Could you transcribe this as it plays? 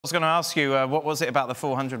I was going to ask you, what was it about the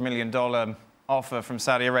 $400 million offer from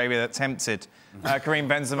Saudi Arabia that tempted Karim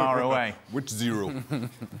Benzema away? Which zero?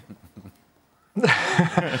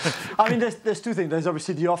 I mean, there's two things. There's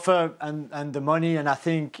obviously the offer and the money, and I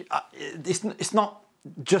think it's not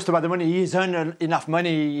just about the money. He's earned enough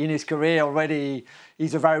money in his career already.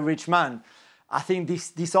 He's a very rich man. I think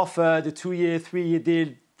this offer, the 2-year, 3-year deal,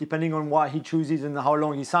 depending on what he chooses and how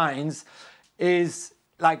long he signs, is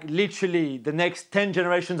like literally the next 10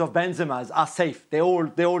 generations of Benzemas are safe. They're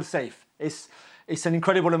all safe. It's an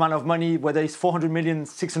incredible amount of money, whether it's 400 million,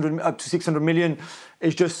 600, up to 600 million,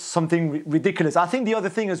 it's just something ridiculous. I think the other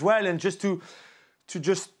thing as well, and just to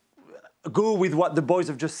just go with what the boys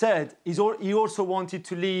have just said, is he also wanted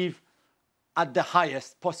to leave at the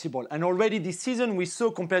highest possible. And already this season, we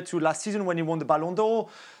saw compared to last season when he won the Ballon d'Or,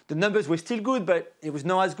 the numbers were still good, but it was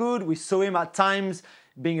not as good. We saw him at times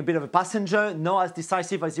being a bit of a passenger, not as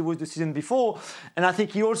decisive as he was the season before. And I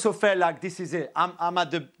think he also felt like, this is it. I'm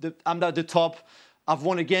at the top. I've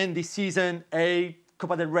won again this season, a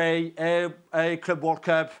Copa del Rey, a Club World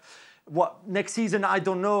Cup. What next season, I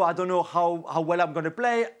don't know. I don't know how well I'm going to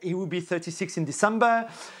play. He will be 36 in December.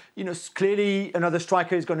 You know, clearly another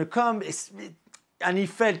striker is going to come. And he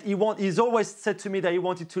felt he's always said to me that he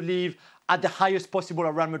wanted to leave at the highest possible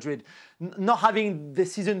at Real Madrid. Not having the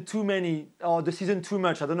season too many or the season too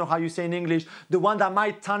much, I don't know how you say in English, the one that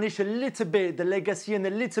might tarnish a little bit the legacy and a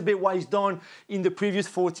little bit what he's done in the previous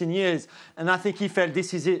 14 years. And I think he felt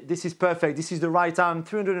this is it, this is perfect, this is the right time,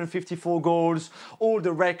 354 goals, all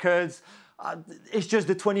the records. It's just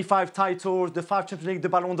the 25 titles, the 5 Champions League, the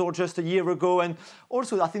Ballon d'Or just a year ago. And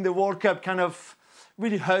also I think the World Cup kind of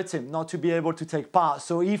really hurt him not to be able to take part.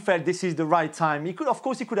 So he felt this is the right time. He could, of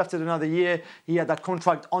course, have had another year. He had that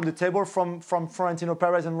contract on the table from Florentino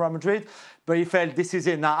Perez and Real Madrid, but he felt this is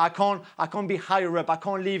it. Now I can't be higher up. I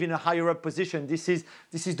can't live in a higher up position. This is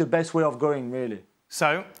the best way of going, really.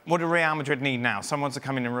 So, what do Real Madrid need now? Someone to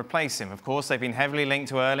come in and replace him. Of course, they've been heavily linked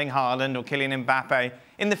to Erling Haaland or Kylian Mbappe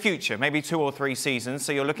in the future, maybe 2 or 3 seasons.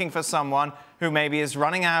 So you're looking for someone who maybe is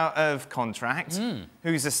running out of contract,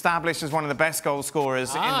 who's established as one of the best goal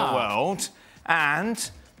scorers in the world, and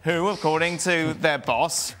who, according to their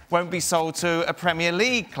boss, won't be sold to a Premier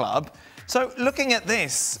League club. So looking at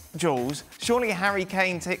this, Jules, surely Harry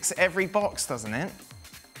Kane ticks every box, doesn't it?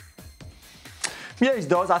 Yeah, it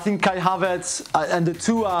does. I think Kai Havertz and the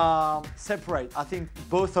two are separate. I think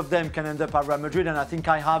both of them can end up at Real Madrid, and I think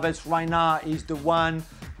Kai Havertz right now is the one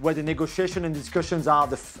where the negotiation and discussions are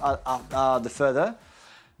the further.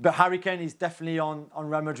 But Harry Kane is definitely on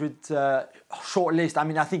Real Madrid's short list. I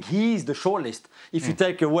mean, I think he's the short list. If you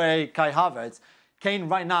take away Kai Havertz, Kane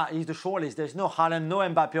right now is the short list. There's no Haaland, no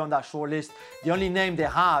Mbappe on that short list. The only name they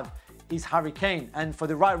have is Harry Kane. And for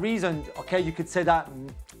the right reason, okay, you could say that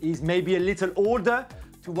he's maybe a little older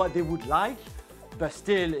to what they would like, but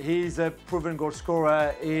still he's a proven goal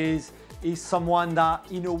scorer, is someone that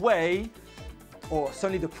in a way, or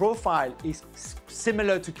certainly the profile is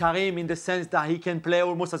similar to Karim in the sense that he can play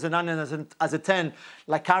almost as a 9 and as a 10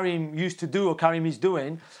 like Karim used to do or Karim is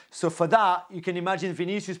doing. So for that, you can imagine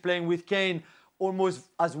Vinicius playing with Kane almost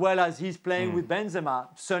as well as he's playing with Benzema.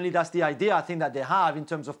 Certainly that's the idea I think that they have in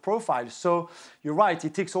terms of profile. So you're right, he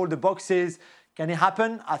ticks all the boxes. Can it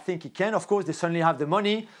happen? I think it can. Of course, they certainly have the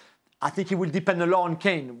money. I think it will depend a lot on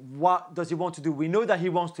Kane. What does he want to do? We know that he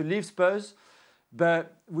wants to leave Spurs,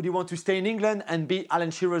 but would he want to stay in England and beat Alan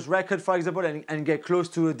Shearer's record, for example, and get close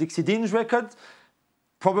to Dixie Dean's record?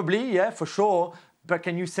 Probably, yeah, for sure. But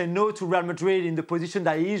can you say no to Real Madrid in the position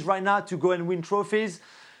that he is right now to go and win trophies?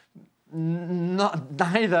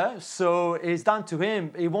 Neither. So it's down to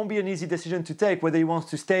him. It won't be an easy decision to take whether he wants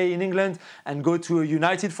to stay in England and go to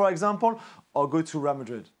United, for example, or go to Real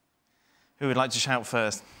Madrid. Who would like to shout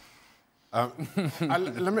first?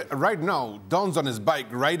 Right now, Don's on his bike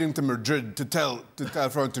riding to Madrid to tell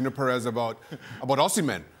Florentino Perez about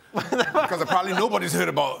Osimhen. Because apparently nobody's heard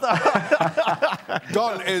about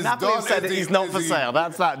Don is Napoli Don said is he's not for sale.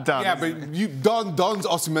 That's that done. Yeah, but Don's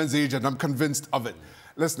Osimhen's agent. I'm convinced of it.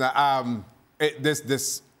 Listen,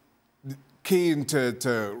 this Kane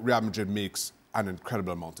to Real Madrid makes an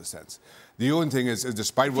incredible amount of sense. The only thing is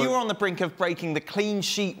despite if you were on the brink of breaking the clean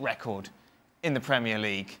sheet record in the Premier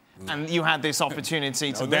League, and you had this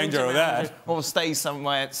opportunity to move to that or stay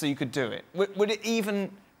somewhere so you could do it, would it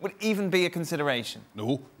even be a consideration?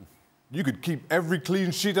 No, you could keep every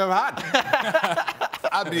clean sheet I've had.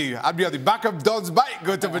 I'd be at the back of Don's bike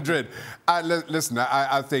going to Madrid. Listen,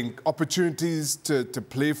 I think opportunities to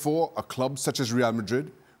play for a club such as Real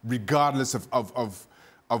Madrid, regardless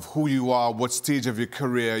of who you are, what stage of your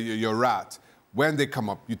career you're at, when they come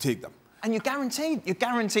up, you take them. And you're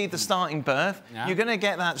guaranteed the starting berth. Yeah. You're going to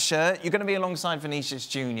get that shirt. You're going to be alongside Vinicius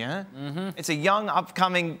Jr. It's a young,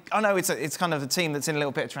 upcoming... I know it's kind of a team that's in a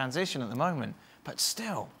little bit of transition at the moment, but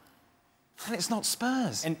still, and it's not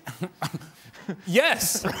Spurs. And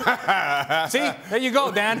yes. See, there you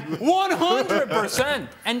go, Dan. 100%.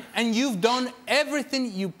 And you've done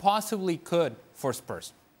everything you possibly could for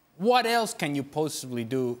Spurs. What else can you possibly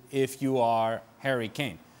do if you are Harry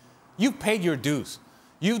Kane? You've paid your dues.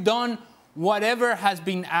 You've done whatever has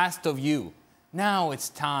been asked of you. Now it's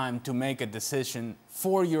time to make a decision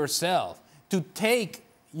for yourself, to take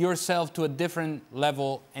yourself to a different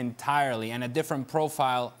level entirely and a different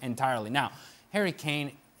profile entirely. Now, Harry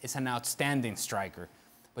Kane is an outstanding striker,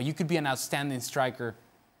 but you could be an outstanding striker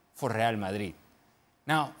for Real Madrid.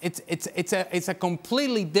 Now, it's a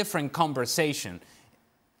completely different conversation.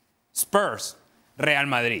 Spurs, Real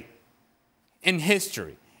Madrid, in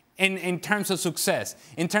history. In terms of success,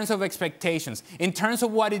 in terms of expectations, in terms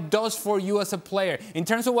of what it does for you as a player, in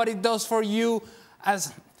terms of what it does for you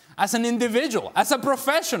as an individual, as a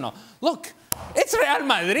professional. Look, it's Real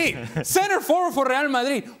Madrid. Center forward for Real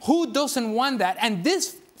Madrid. Who doesn't want that? And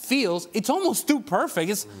this feels, it's almost too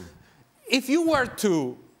perfect. If you were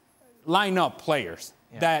to line up players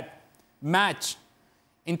that match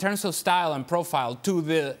in terms of style and profile to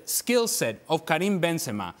the skill set of Karim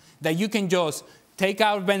Benzema, that you can just take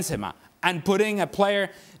out Benzema and put in a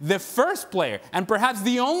player, the first player, and perhaps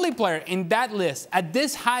the only player in that list at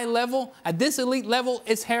this high level, at this elite level,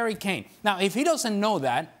 is Harry Kane. Now, if he doesn't know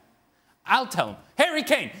that, I'll tell him, Harry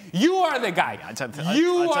Kane, you are the guy.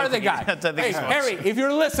 You are the guy. Hey, Harry, if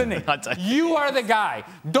you're listening, you are the guy.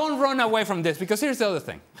 Don't run away from this, because here's the other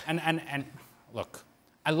thing. And look,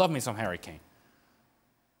 I love me some Harry Kane.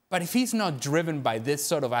 But if he's not driven by this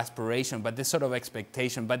sort of aspiration, by this sort of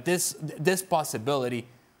expectation, by this possibility,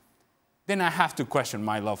 then I have to question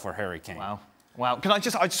my love for Harry Kane. Wow. Wow. I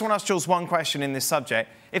just want to ask Jules one question in this subject.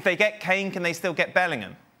 If they get Kane, can they still get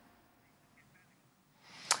Bellingham?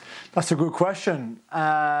 That's a good question.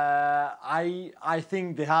 I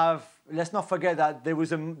think they have... Let's not forget that there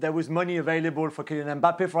was money available for Kylian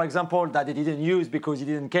Mbappe, for example, that they didn't use because he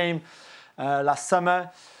didn't came last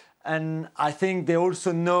summer. And I think they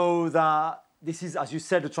also know that this is, as you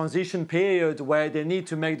said, a transition period where they need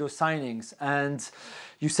to make those signings. And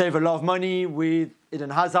you save a lot of money with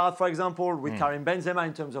Eden Hazard, for example, with Karim Benzema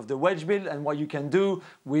in terms of the wage bill and what you can do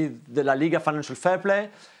with the La Liga financial fair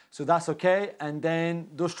play. So that's okay. And then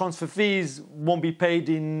those transfer fees won't be paid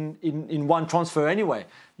in one transfer anyway.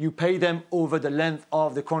 You pay them over the length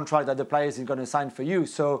of the contract that the player is going to sign for you.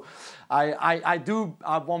 So I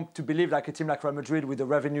want to believe like a team like Real Madrid, with the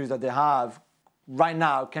revenues that they have right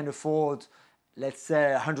now, can afford, let's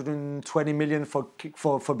say, 120 million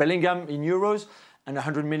for Bellingham in euros, and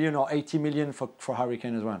 100 million or 80 million for Harry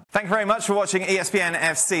Kane as well. Thank you very much for watching ESPN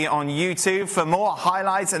FC on YouTube. For more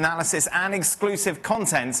highlights, analysis and exclusive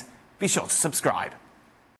content, be sure to subscribe.